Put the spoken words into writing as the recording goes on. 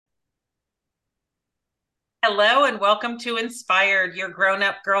Hello and welcome to Inspired, your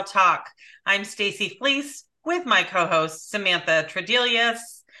grown-up girl talk. I'm Stacy Fleece with my co-host Samantha Tredelius.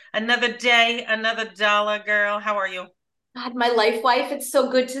 Another day, another dollar, girl. How are you? God, my life wife, it's so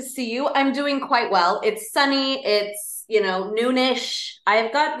good to see you. I'm doing quite well. It's sunny, noonish.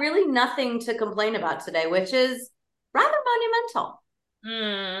 I've got really nothing to complain about today, which is rather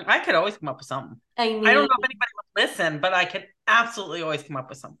monumental. I could always come up with something. I I don't mean, know if anybody would listen, but I could absolutely always come up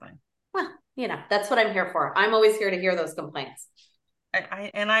with something. well, that's what I'm here for. I'm always here to hear those complaints.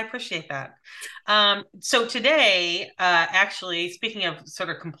 I appreciate that. So today, actually, speaking of sort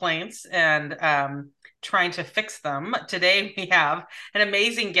of complaints and trying to fix them, today we have an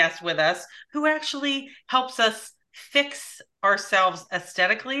amazing guest with us who actually helps us fix ourselves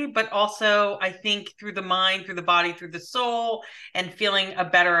aesthetically, but also I think through the mind, through the body, through the soul, and feeling a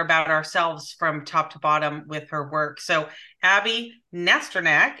better about ourselves from top to bottom with her work. So Abby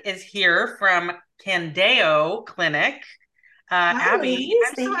Nasternak is here from Candeo Clinic. Hi, Abby, ladies.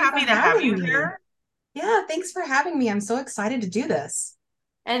 I'm so Thank you for happy to have having you me. here. Yeah, thanks for having me. I'm so excited to do this.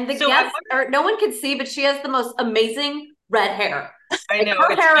 And the So I guest, wonder, or no one can see, but she has the most amazing red hair. I Like know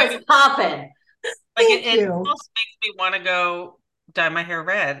her it's hair is beautiful. popping. Like Thank it you. almost makes me want to go dye my hair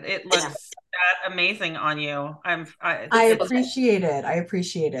red. It Yeah, looks that amazing on you. I it's so good. appreciate it. I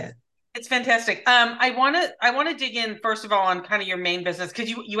appreciate it. It's fantastic. I want to dig in first of all on kind of your main business because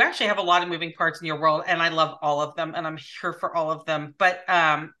you actually have a lot of moving parts in your world, and I love all of them, and I'm here for all of them. But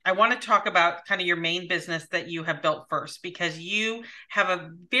I want to talk about kind of your main business that you have built first because you have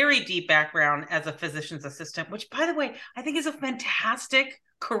a very deep background as a physician's assistant, which, by the way, I think is a fantastic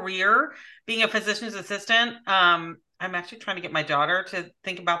career, being a physician's assistant. I'm actually trying to get my daughter to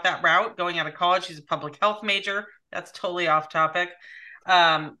think about that route going out of college. She's a public health major. That's totally off topic.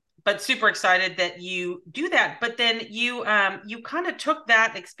 But super excited that you do that. But then you kind of took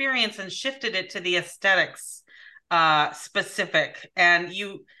that experience and shifted it to the aesthetics specific, and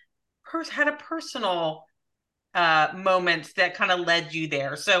you had a personal moment that kind of led you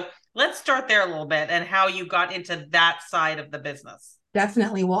there. So let's start there a little bit and how you got into that side of the business.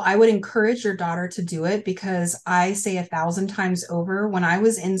 Definitely. Well, I would encourage your daughter to do it because I say 1,000 times over, when I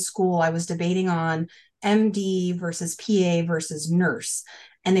was in school, I was debating on MD versus PA versus nurse.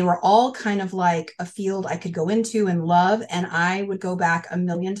 And they were all kind of like a field I could go into and love. And I would go back a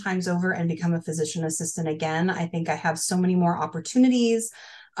million times over and become a physician assistant again. I think I have so many more opportunities.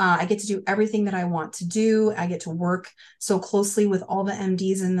 I get to do everything that I want to do. I get to work so closely with all the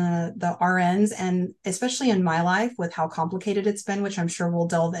MDs and the RNs, and especially in my life with how complicated it's been, which I'm sure we'll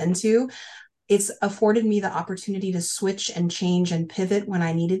delve into. It's afforded me the opportunity to switch and change and pivot when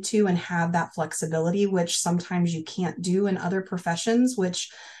I needed to and have that flexibility, which sometimes you can't do in other professions, which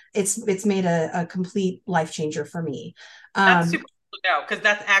it's made a complete life changer for me. That's Um, super cool to know because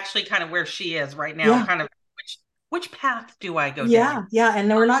that's actually kind of where she is right now. yeah, Kind of which path do I go yeah, down? yeah. And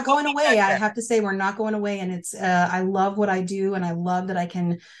we're not What going made that away. I shift? have to say, we're not going away. And I love what I do. And I love that I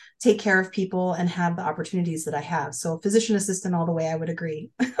can take care of people and have the opportunities that I have. So, physician assistant all the way, I would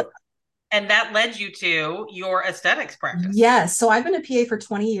agree. And that led you to your aesthetics practice. Yes. So, I've been a PA for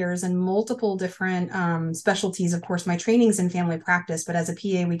 20 years and multiple different specialties. Of course, my training's in family practice, but as a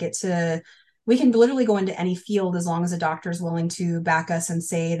PA, we can literally go into any field as long as a doctor is willing to back us and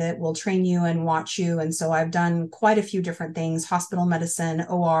say that we'll train you and watch you. And so I've done quite a few different things: hospital medicine,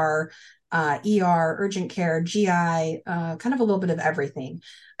 OR, ER, urgent care, GI, kind of a little bit of everything.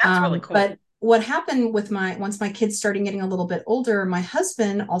 That's really cool. But what happened with once my kids started getting a little bit older, my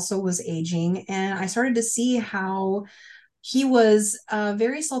husband also was aging, and I started to see how he was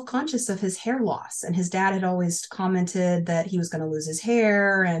very self-conscious of his hair loss, and his dad had always commented that he was going to lose his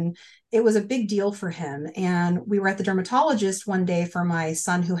hair, and it was a big deal for him. And we were at the dermatologist one day for my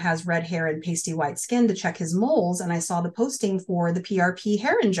son, who has red hair and pasty white skin, to check his moles, and I saw the posting for the PRP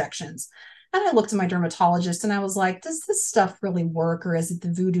hair injections. And I looked at my dermatologist and I was like, does this stuff really work, or is it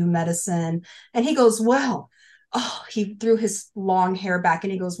the voodoo medicine? And he goes, well, oh, he threw his long hair back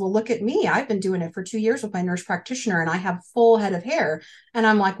and he goes, well, look at me. I've been doing it for 2 years with my nurse practitioner and I have full head of hair. And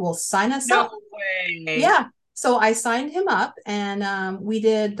I'm like, well, sign us No up. way. Yeah. So I signed him up, and we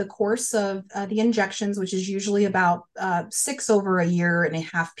did the course of the injections, which is usually about 6 over a year and a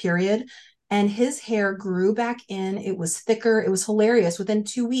half period. And his hair grew back in. It was thicker. It was hilarious. Within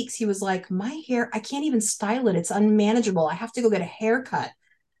 2 weeks, he was like, my hair, I can't even style it. It's unmanageable. I have to go get a haircut.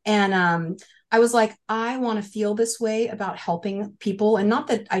 And I was like, I want to feel this way about helping people. And not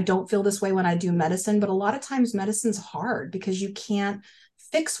that I don't feel this way when I do medicine, but a lot of times medicine's hard because you can't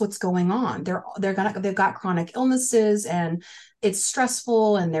fix what's going on. They've got chronic illnesses, and it's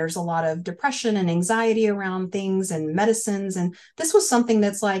stressful, and there's a lot of depression and anxiety around things and medicines. And this was something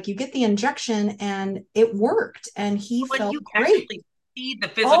that's like, you get the injection and it worked, and he When felt you great. actually see the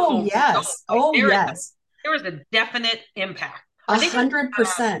Oh physical result, yes. Oh yes. there is a definite impact. A Are they just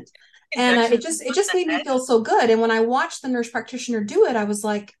 100%. And injections it on just made the me head? feel so good. And when I watched the nurse practitioner do it, I was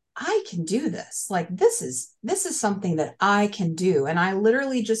like, I can do this. Like, this is something that I can do. And I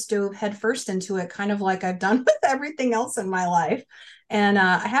literally just dove headfirst into it, kind of like I've done with everything else in my life. And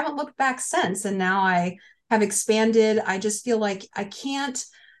I haven't looked back since. And now I have expanded. I just feel like I can't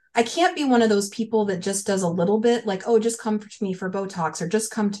be one of those people that just does a little bit, like, oh, just come to me for Botox or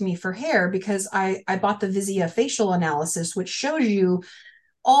just come to me for hair, because I bought the Visia facial analysis, which shows you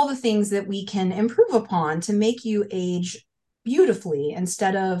all the things that we can improve upon to make you age beautifully,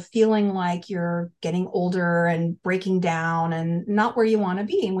 instead of feeling like you're getting older and breaking down and not where you want to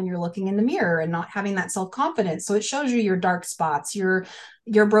be when you're looking in the mirror, and not having that self-confidence. So it shows you your dark spots, your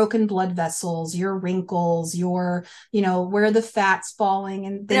broken blood vessels, your wrinkles, your, where the fat's falling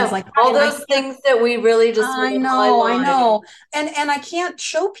and things like that. All And I those can't things that we really just want I to know, I highlight. know. And I can't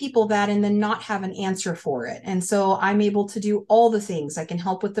show people that and then not have an answer for it. And so I'm able to do all the things. I can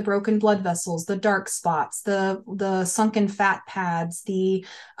help with the broken blood vessels, the dark spots, the sunken fat pads, the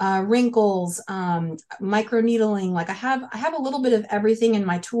wrinkles, microneedling. Like I have a little bit of everything in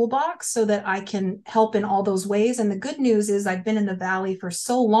my toolbox so that I can help in all those ways. And the good news is I've been in the Valley for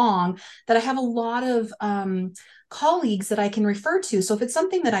so long that I have a lot of colleagues that I can refer to. So if it's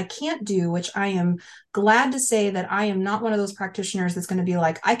something that I can't do, which I am glad to say that I am not one of those practitioners that's going to be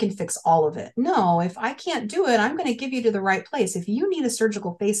like, I can fix all of it. No, if I can't do it, I'm going to give you to the right place. If you need a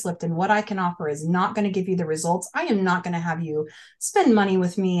surgical facelift and what I can offer is not going to give you the results, I am not going to have you spend money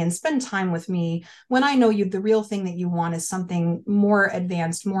with me and spend time with me when I know the real thing that you want is something more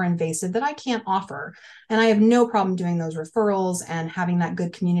advanced, more invasive that I can't offer. And I have no problem doing those referrals and having that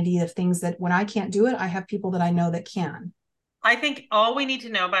good community of things that when I can't do it, I have people that I know that can. I think all we need to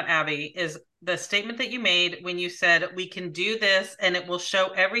know about Abby is the statement that you made when you said we can do this and it will show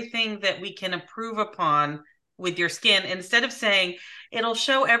everything that we can improve upon with your skin, instead of saying it'll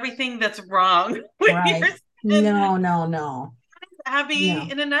show everything that's wrong with Right. your skin. No, no, no. Abby No.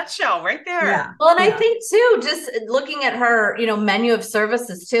 in a nutshell right Yeah. there. Well, and I Yeah. think too, just looking at her, menu of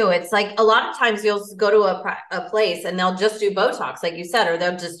services too, it's like a lot of times you'll go to a place and they'll just do Botox, like you said, or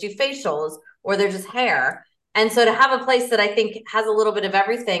they'll just do facials, or they're just hair. And so to have a place that I think has a little bit of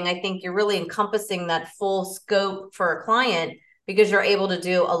everything, I think you're really encompassing that full scope for a client, because you're able to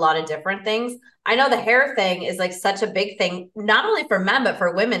do a lot of different things. I know the hair thing is like such a big thing, not only for men, but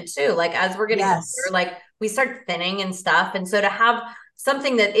for women too. Like as we're getting older, Yes. like we start thinning and stuff. And so to have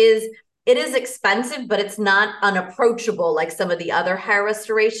something that it is expensive, but it's not unapproachable like some of the other hair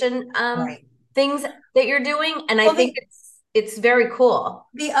restoration Right. things that you're doing. And I Well, think it's very cool.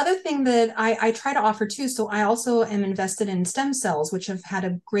 the other thing that I try to offer too, so I also am invested in stem cells, which have had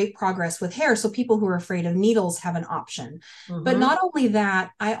a great progress with hair. So people who are afraid of needles have an option. But Mm-hmm. not only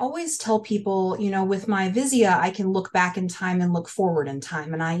that, I always tell people, with my Visia, I can look back in time and look forward in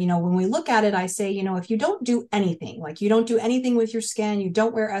time. And when we look at it, I say, if you don't do anything, like you don't do anything with your skin, you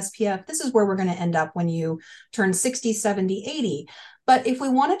don't wear SPF, this is where we're going to end up when you turn 60, 70, 80. But if we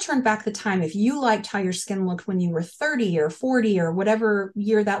want to turn back the time, if you liked how your skin looked when you were 30 or 40 or whatever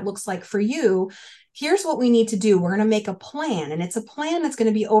year that looks like for you, here's what we need to do. We're going to make a plan, and it's a plan that's going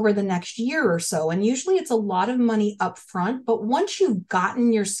to be over the next year or so. And usually it's a lot of money up front, but once you've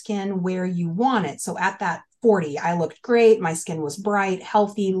gotten your skin where you want it, so at that 40, I looked great. My skin was bright,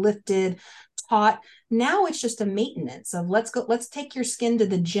 healthy, lifted, taut. Now it's just a maintenance of let's take your skin to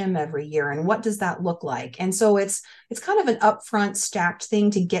the gym every year. And what does that look like? And so it's kind of an upfront stacked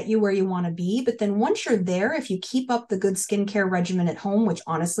thing to get you where you want to be. But then once you're there, if you keep up the good skincare regimen at home, which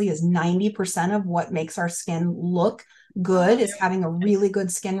honestly is 90% of what makes our skin look good, is having a really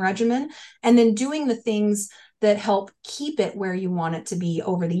good skin regimen, and then doing the things that help keep it where you want it to be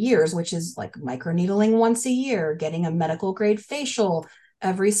over the years, which is like microneedling once a year, getting a medical grade facial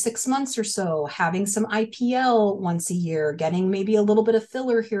every 6 months or so, having some IPL once a year, getting maybe a little bit of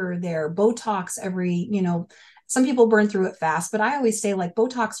filler here or there, Botox some people burn through it fast, but I always say like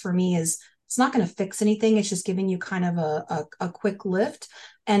Botox for me it's not going to fix anything. It's just giving you kind of a quick lift.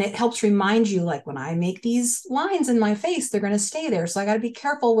 And it helps remind you, like when I make these lines in my face, they're going to stay there. So I got to be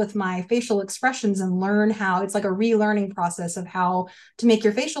careful with my facial expressions and learn how it's like a relearning process of how to make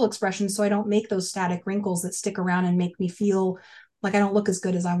your facial expressions so I don't make those static wrinkles that stick around and make me feel like I don't look as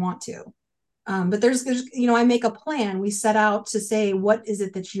good as I want to. But there's I make a plan. We set out to say, what is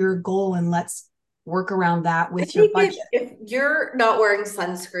it that's your goal, and let's work around that I with your think budget. if you're not wearing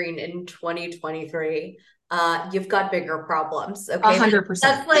sunscreen in 2023, you've got bigger problems. Okay. 100%.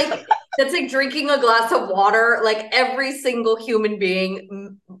 That's like drinking a glass of water. Like every single human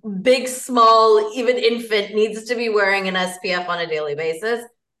being, big, small, even infant, needs to be wearing an SPF on a daily basis.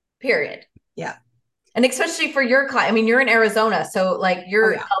 Period. Yeah. And especially for your client, I mean, you're in Arizona, so like Oh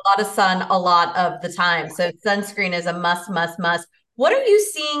you're yeah. a lot of sun a lot of the time. Yeah. So sunscreen is a must, must, must. What are you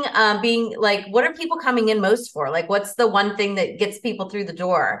seeing being like, what are people coming in most for? Like, what's the one thing that gets people through the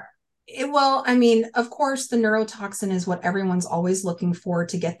door? Well, I mean, of course, the neurotoxin is what everyone's always looking for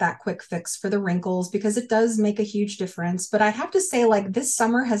to get that quick fix for the wrinkles because it does make a huge difference. But I have to say, like, this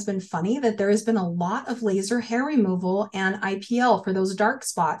summer has been funny that there has been a lot of laser hair removal and IPL for those dark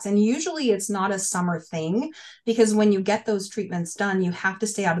spots. And usually it's not a summer thing because when you get those treatments done, you have to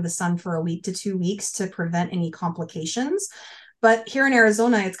stay out of the sun for a week to 2 weeks to prevent any complications. But here in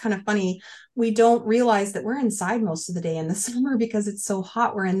Arizona, it's kind of funny. We don't realize that we're inside most of the day in the summer because it's so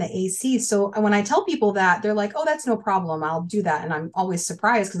hot. We're in the AC. So when I tell people that, they're like, oh, that's no problem. I'll do that. And I'm always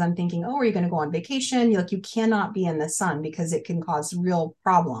surprised because I'm thinking, oh, are you going to go on vacation? You're like, you cannot be in the sun because it can cause real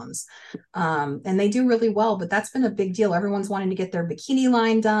problems. And they do really well, but that's been a big deal. Everyone's wanting to get their bikini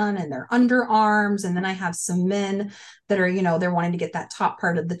line done and their underarms. And then I have some men that are, they're wanting to get that top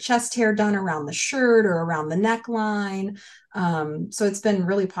part of the chest hair done around the shirt or around the neckline. So it's been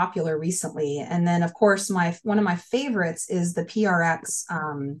really popular recently. And then of course, one of my favorites is the PRX.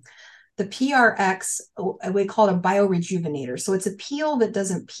 The PRX, we call it a biorejuvenator. So it's a peel that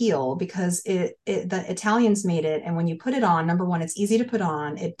doesn't peel because the Italians made it. And when you put it on, number one, it's easy to put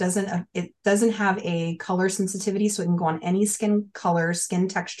on. It doesn't have a color sensitivity, so it can go on any skin color, skin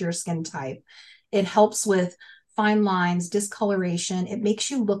texture, skin type. It helps with fine lines, discoloration. It makes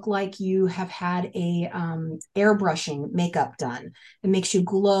you look like you have had a airbrushing makeup done. It makes you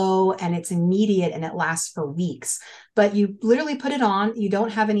glow and it's immediate and it lasts for weeks. But you literally put it on. You don't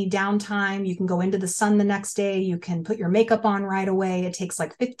have any downtime. You can go into the sun the next day. You can put your makeup on right away. It takes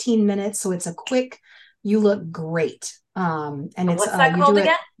like 15 minutes. So it's a quick, you look great. And it's What's that you called do it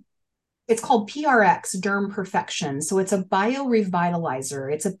again? it's called PRX, Derm Perfection. So it's a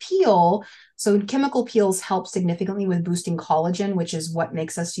biorevitalizer. It's a peel. So chemical peels help significantly with boosting collagen, which is what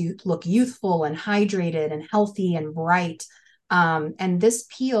makes us look youthful and hydrated and healthy and bright. And this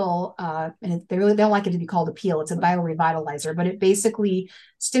peel, they really don't like it to be called a peel. It's a biorevitalizer, but it basically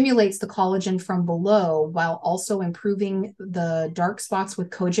stimulates the collagen from below while also improving the dark spots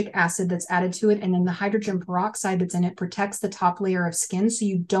with kojic acid that's added to it. And then the hydrogen peroxide that's in it protects the top layer of skin so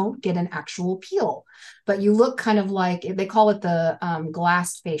you don't get an actual peel. But you look kind of like, they call it the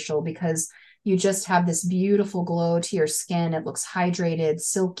glassed facial because you just have this beautiful glow to your skin. It looks hydrated,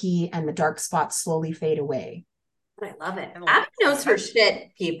 silky, and the dark spots slowly fade away. I love it. Abby knows her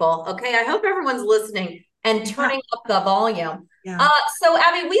shit, people. Okay. I hope everyone's listening and turning up the volume. Yeah. So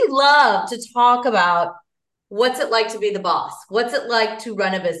Abby, we love to talk about what's it like to be the boss? What's it like to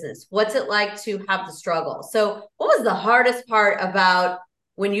run a business? What's it like to have the struggle? So what was the hardest part about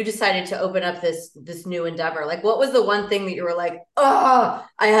when you decided to open up this new endeavor? Like what was the one thing that you were like, oh,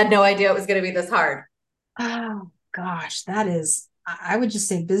 I had no idea it was going to be this hard? Oh gosh, I would just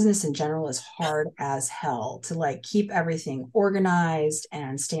say business in general is hard as hell to like keep everything organized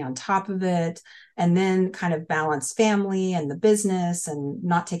and stay on top of it and then kind of balance family and the business and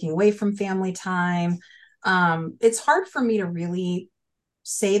not taking away from family time. It's hard for me to really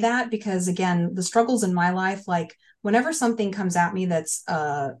say that because again, the struggles in my life, like whenever something comes at me that's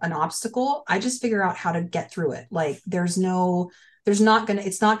an obstacle, I just figure out how to get through it. Like it's not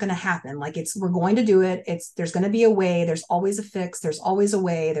gonna happen. Like we're going to do it. There's gonna be a way. There's always a fix. There's always a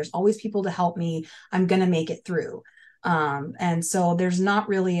way. There's always people to help me. I'm gonna make it through. And so there's not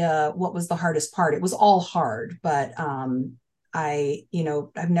really what was the hardest part. It was all hard, but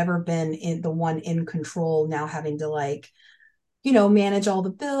I've never been in the one in control now having to like manage all the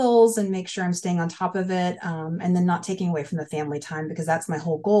bills and make sure I'm staying on top of it. And then not taking away from the family time because that's my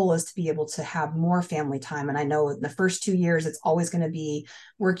whole goal is to be able to have more family time. And I know in the first 2 years, it's always going to be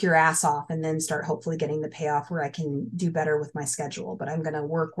work your ass off and then start hopefully getting the payoff where I can do better with my schedule. But I'm going to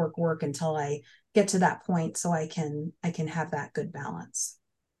work until I get to that point so I can have that good balance.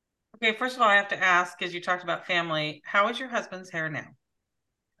 Okay, first of all, I have to ask, because you talked about family, how is your husband's hair now?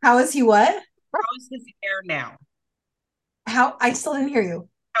 How is he what? How is his hair now? How I still didn't hear you.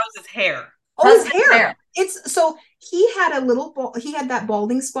 How's his hair? Oh, his hair. It's so he had he had that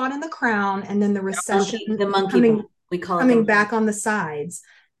balding spot in the crown and then the recession The monkey coming bone. We call it coming back on the sides.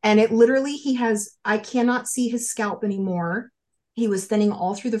 And it literally I cannot see his scalp anymore. He was thinning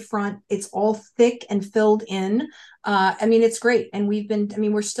all through the front. It's all thick and filled in. I mean, it's great. And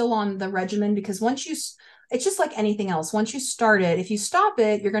we're still on the regimen because it's just like anything else. Once you start it, if you stop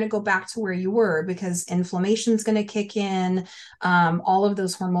it, you're going to go back to where you were because inflammation is going to kick in. All of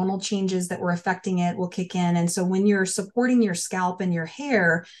those hormonal changes that were affecting it will kick in. And so when you're supporting your scalp and your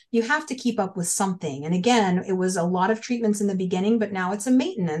hair, you have to keep up with something. And again, it was a lot of treatments in the beginning, but now it's a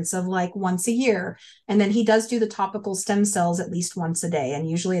maintenance of like once a year. And then he does do the topical stem cells at least once a day. And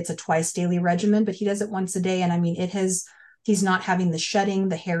usually it's a twice daily regimen, but he does it once a day. And I mean, he's not having the shedding.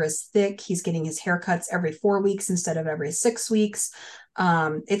 The hair is thick. He's getting his haircuts every 4 weeks instead of every 6 weeks.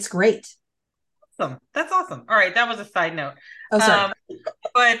 It's great. Awesome. That's awesome. All right. That was a side note. Oh, sorry.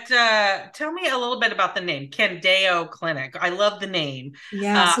 But tell me a little bit about the name, Candeo Clinic. I love the name.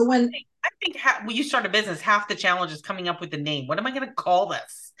 Yeah. So I think when you start a business, half the challenge is coming up with the name. What am I going to call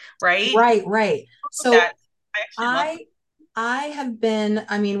this? Right. Right. So that I actually love. I have been,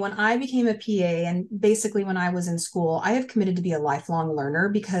 I mean, when I became a PA and basically when I was in school, I have committed to be a lifelong learner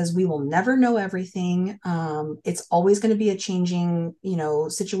because we will never know everything. It's always going to be a changing,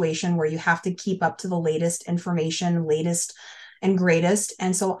 situation where you have to keep up to the latest information, latest and greatest.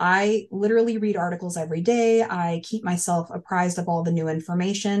 And so I literally read articles every day. I keep myself apprised of all the new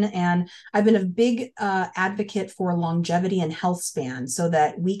information. And I've been a big advocate for longevity and health span so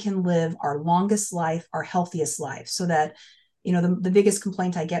that we can live our longest life, our healthiest life, so that the biggest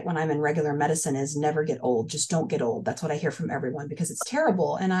complaint I get when I'm in regular medicine is never get old. Just don't get old. That's what I hear from everyone because it's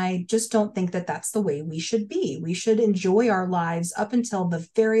terrible. And I just don't think that that's the way we should be. We should enjoy our lives up until the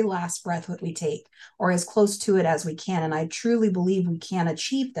very last breath that we take or as close to it as we can. And I truly believe we can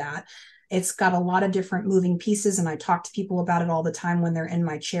achieve that. It's got a lot of different moving pieces. And I talk to people about it all the time when they're in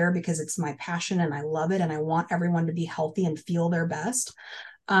my chair because it's my passion and I love it. And I want everyone to be healthy and feel their best.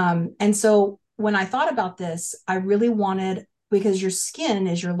 And so when I thought about this, I really wanted, because your skin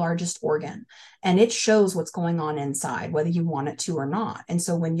is your largest organ and it shows what's going on inside, whether you want it to or not. And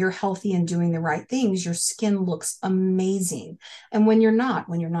so when you're healthy and doing the right things, your skin looks amazing. And when you're not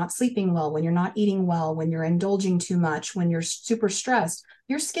sleeping well, when you're not eating well, when you're indulging too much, when you're super stressed,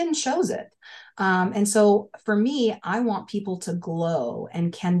 your skin shows it. And so for me, I want people to glow,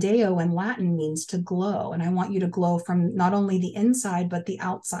 and Candeo in Latin means to glow. And I want you to glow from not only the inside, but the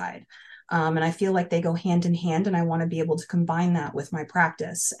outside. And I feel like they go hand in hand, and I want to be able to combine that with my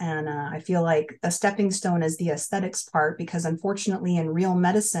practice. And I feel like a stepping stone is the aesthetics part, because unfortunately in real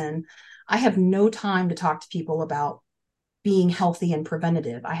medicine, I have no time to talk to people about being healthy and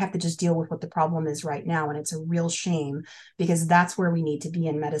preventative. I have to just deal with what the problem is right now. And it's a real shame because that's where we need to be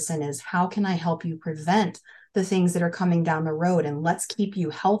in medicine is how can I help you prevent the things that are coming down the road and let's keep you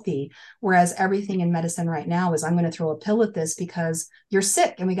healthy. Whereas everything in medicine right now is I'm going to throw a pill at this because you're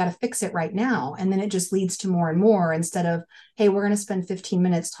sick and we got to fix it right now. And then it just leads to more and more instead of, hey, we're going to spend 15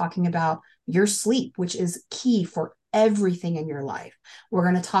 minutes talking about your sleep, which is key for everything in your life. We're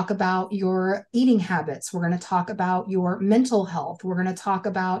going to talk about your eating habits. We're going to talk about your mental health. We're going to talk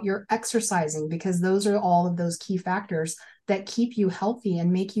about your exercising because those are all of those key factors that keep you healthy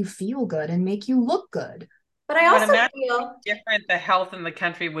and make you feel good and make you look good. But I also feel how different the health in the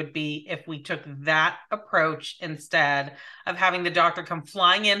country would be if we took that approach instead of having the doctor come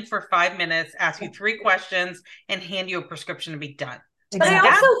flying in for 5 minutes, ask you 3 questions, and hand you a prescription to be done. But I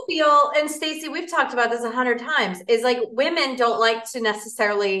also feel, and Stacey, we've talked about this 100 times, is like women don't like to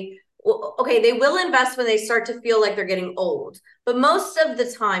necessarily, okay, they will invest when they start to feel like they're getting old. But most of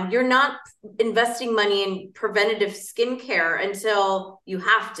the time, you're not investing money in preventative skincare until you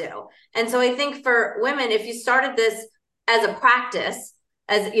have to. And so I think for women, if you started this as a practice,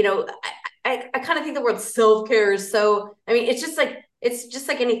 as you know, I kind of think the word self-care is so, I mean, it's just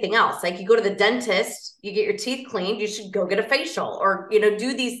like anything else. Like you go to the dentist, you get your teeth cleaned, you should go get a facial or,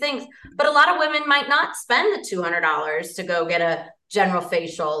 do these things. But a lot of women might not spend the $200 to go get a general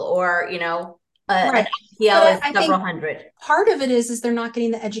facial or, right. an IPL is several hundred. Part of it is they're not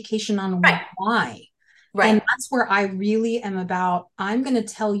getting the education on why. Right. And that's where I really am about, I'm going to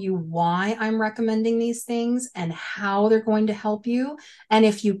tell you why I'm recommending these things and how they're going to help you. And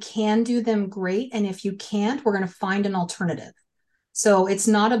if you can do them, great. And if you can't, we're going to find an alternative. So it's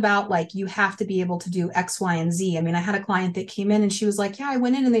not about like, you have to be able to do X, Y, and Z. I mean, I had a client that came in and she was like, yeah, I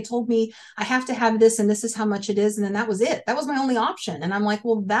went in and they told me I have to have this and this is how much it is. And then that was it. That was my only option. And I'm like,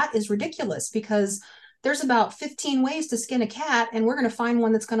 well, that is ridiculous because there's about 15 ways to skin a cat. And we're going to find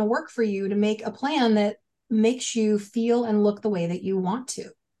one that's going to work for you to make a plan that makes you feel and look the way that you want to.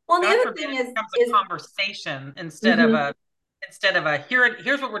 Well, the other thing is a conversation instead of a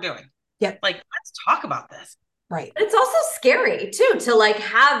here's what we're doing. Yep. Like, let's talk about this. Right. It's also scary too, to like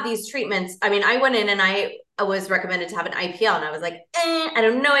have these treatments. I mean, I went in and I I was recommended to have an IPL, and I was like, I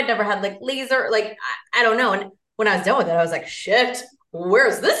don't know. I'd never had like laser, like I don't know. And when I was done with it, I was like, shit,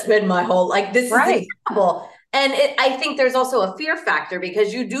 where's this been my whole, like, this is Right. incredible. And I think there's also a fear factor,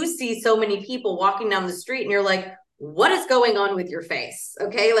 because you do see so many people walking down the street and you're like, what is going on with your face?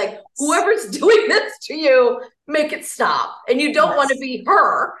 Okay. Like, whoever's doing this to you, make it stop. And you don't want to be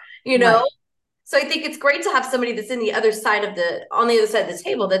her, you know? Right. So I think it's great to have somebody that's on the other side of the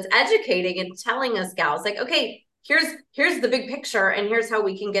table, that's educating and telling us gals, like, okay, here's the big picture, and here's how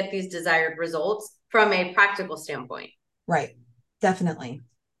we can get these desired results from a practical standpoint. Right. Definitely.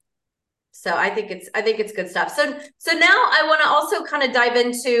 So I think it's good stuff. So now I want to also kind of dive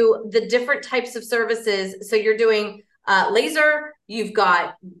into the different types of services. So you're doing laser, you've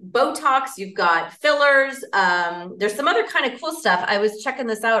got Botox, you've got fillers. There's some other kind of cool stuff. I was checking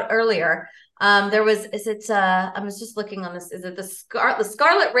this out earlier. I was just looking on this. Is it the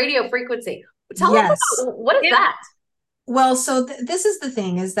Scarlet radio frequency? Tell us about, what is that? Well, so this is the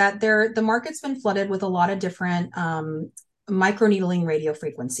thing, is that the market's been flooded with a lot of different microneedling radio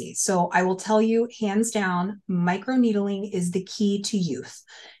frequencies. So I will tell you, hands down, microneedling is the key to youth.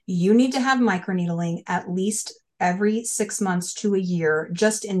 You need to have microneedling at least every 6 months to a year,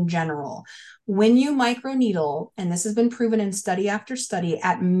 just in general. When you microneedle, and this has been proven in study after study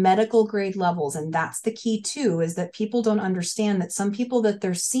at medical grade levels, and that's the key too, is that people don't understand that some people that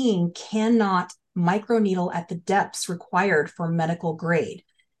they're seeing cannot microneedle at the depths required for medical grade.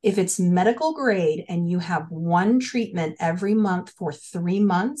 If it's medical grade and you have one treatment every month for 3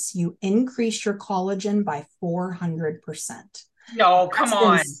 months, you increase your collagen by 400%. No, come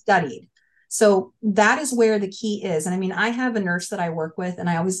on. That's been studied. So that is where the key is. And I mean, I have a nurse that I work with, and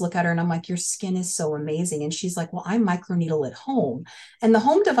I always look at her and I'm like, your skin is so amazing. And she's like, well, I microneedle at home. And the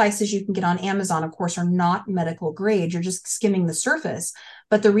home devices you can get on Amazon, of course, are not medical grade. You're just skimming the surface.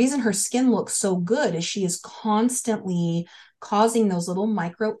 But the reason her skin looks so good is she is constantly causing those little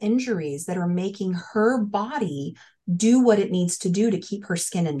micro injuries that are making her body do what it needs to do to keep her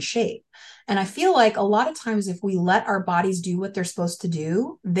skin in shape. And I feel like a lot of times, if we let our bodies do what they're supposed to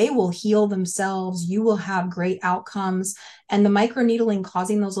do, they will heal themselves. You will have great outcomes. And the microneedling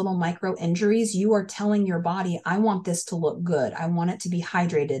causing those little micro injuries, you are telling your body, I want this to look good. I want it to be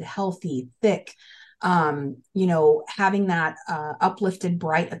hydrated, healthy, thick, having that uplifted,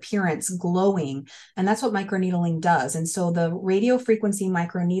 bright appearance, glowing. And that's what microneedling does. And so the radio frequency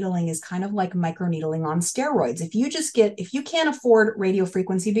microneedling is kind of like microneedling on steroids. If you can't afford radio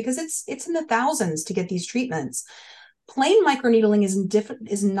frequency, because it's in the thousands to get these treatments, plain microneedling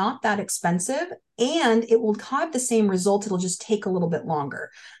is not that expensive, and it will have the same result. It'll just take a little bit longer.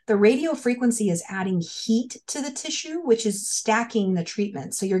 The radio frequency is adding heat to the tissue, which is stacking the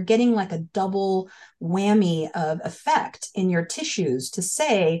treatment. So you're getting like a double whammy of effect in your tissues to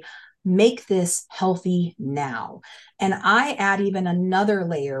say, make this healthy now. And I add even another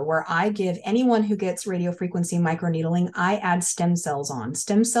layer where I give anyone who gets radio frequency microneedling, I add stem cells on.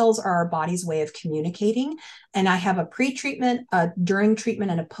 Stem cells are our body's way of communicating. And I have a pre-treatment, a during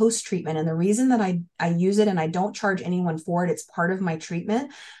treatment, and a post-treatment. And the reason that I use it and I don't charge anyone for it, it's part of my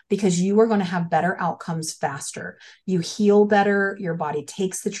treatment, because you are going to have better outcomes faster. You heal better, your body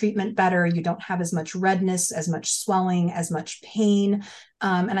takes the treatment better, you don't have as much redness, as much swelling, as much pain.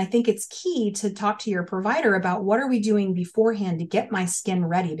 And I think it's key to talk to your provider about, what are we doing beforehand to get my skin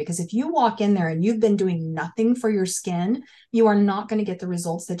ready? Because if you walk in there and you've been doing nothing for your skin, you are not going to get the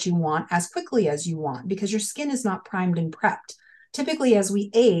results that you want as quickly as you want, because your skin is not primed and prepped. Typically, as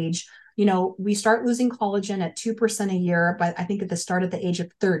we age, we start losing collagen at 2% a year, but I think at the age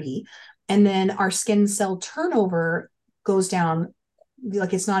of 30. And then our skin cell turnover goes down,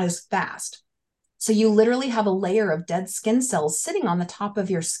 like it's not as fast. So you literally have a layer of dead skin cells sitting on the top of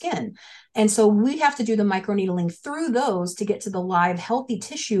your skin. And so we have to do the microneedling through those to get to the live, healthy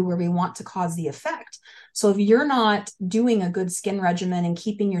tissue where we want to cause the effect. So if you're not doing a good skin regimen and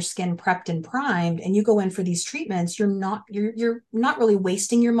keeping your skin prepped and primed, and you go in for these treatments, you're not really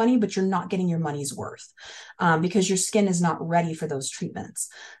wasting your money, but you're not getting your money's worth, because your skin is not ready for those treatments.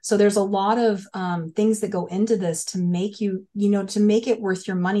 So there's a lot of things that go into this to make to make it worth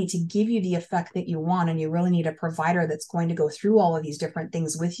your money, to give you the effect that you want. And you really need a provider that's going to go through all of these different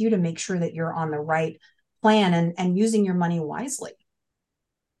things with you to make sure that you're on the right plan and using your money wisely.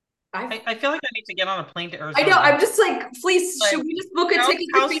 I feel like I need to get on a plane to I Arizona. know. I'm just like, please, Like, should we just book a house, ticket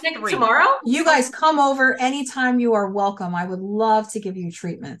to house Phoenix 3. tomorrow? You guys come over anytime. You are welcome. I would love to give you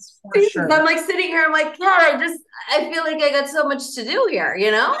treatments for Jesus, sure. I'm like sitting here. I'm like, God, I feel like I got so much to do here,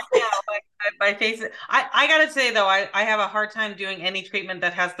 you know? I know, my face. I gotta say though, I have a hard time doing any treatment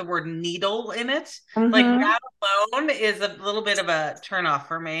that has the word needle in it. Like Mhm. that alone is a little bit of a turnoff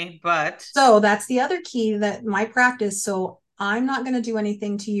for me. But So that's the other key that my practice. So I'm not going to do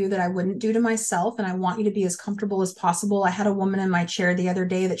anything to you that I wouldn't do to myself. And I want you to be as comfortable as possible. I had a woman in my chair the other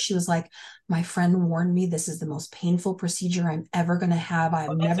day that she was like, my friend warned me this is the most painful procedure I'm ever going to have.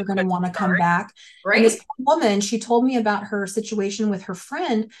 I'm that's never a going to good want to come start. back. And this Right. woman, she told me about her situation with her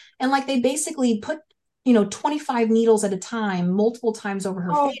friend. And like they basically put 25 needles at a time, multiple times over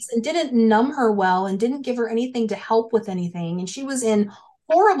her Oh, face, and didn't numb her well and didn't give her anything to help with anything. And she was in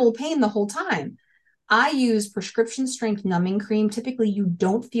horrible pain the whole time. I use prescription strength numbing cream. Typically, you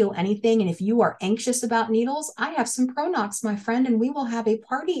don't feel anything. And if you are anxious about needles, I have some Pronox, my friend, and we will have a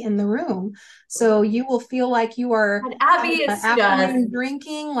party in the room. So you will feel like you are but Abby having an is just afternoon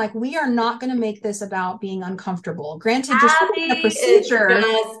drinking. Like we are not going to make this about being uncomfortable. Granted, you're still getting a Abby is procedure.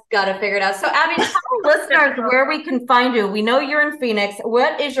 just got to figure it out. So, Abby, tell our listeners where we can find you. We know you're in Phoenix.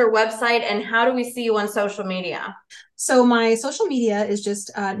 What is your website and how do we see you on social media? So my social media is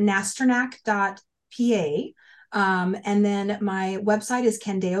just nasternak.pa. And then my website is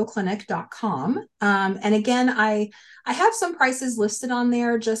candeoclinic.com. And again, I have some prices listed on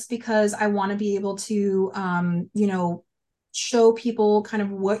there just because I want to be able to, show people kind of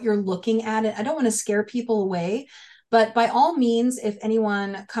what you're looking at. I don't want to scare people away. But by all means, if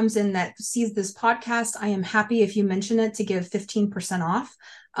anyone comes in that sees this podcast, I am happy if you mention it to give 15% off.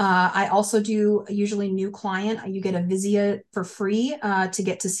 I also do usually new client. You get a Visia for free to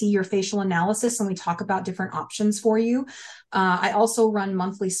get to see your facial analysis, and we talk about different options for you. I also run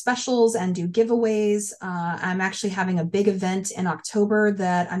monthly specials and do giveaways. I'm actually having a big event in October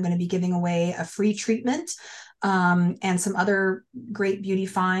that I'm going to be giving away a free treatment and some other great beauty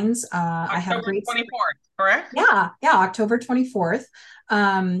finds. I have a October great 24th, correct? yeah, October 24th.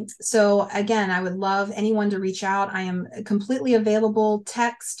 So again, I would love anyone to reach out. I am completely available,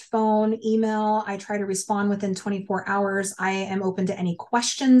 text, phone, email. I try to respond within 24 hours. I am open to any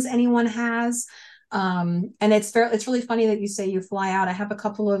questions anyone has. And it's really funny that you say you fly out. I have a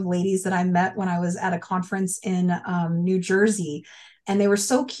couple of ladies that I met when I was at a conference in New Jersey, and they were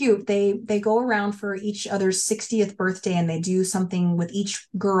so cute. They go around for each other's 60th birthday, and they do something with each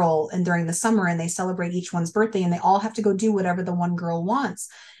girl, and during the summer, and they celebrate each one's birthday, and they all have to go do whatever the one girl wants.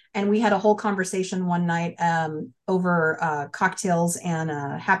 And we had a whole conversation one night over cocktails and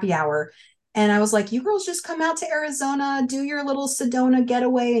happy hour. And I was like, you girls just come out to Arizona, do your little Sedona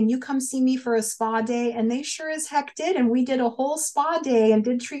getaway, and you come see me for a spa day. And they sure as heck did. And we did a whole spa day and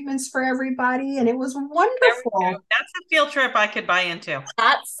did treatments for everybody. And it was There we go. wonderful. That's a field trip I could buy into.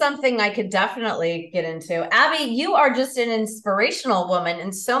 That's something I could definitely get into. Abby, you are just an inspirational woman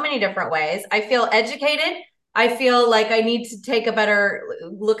in so many different ways. I feel educated. I feel like I need to take a better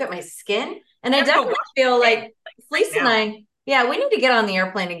look at my skin. And I definitely feel like Fleece and I, yeah, we need to get on the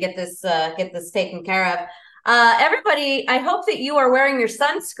airplane and get this taken care of. Everybody, I hope that you are wearing your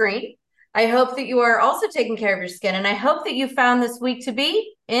sunscreen. I hope that you are also taking care of your skin. And I hope that you found this week to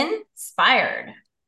be inspired.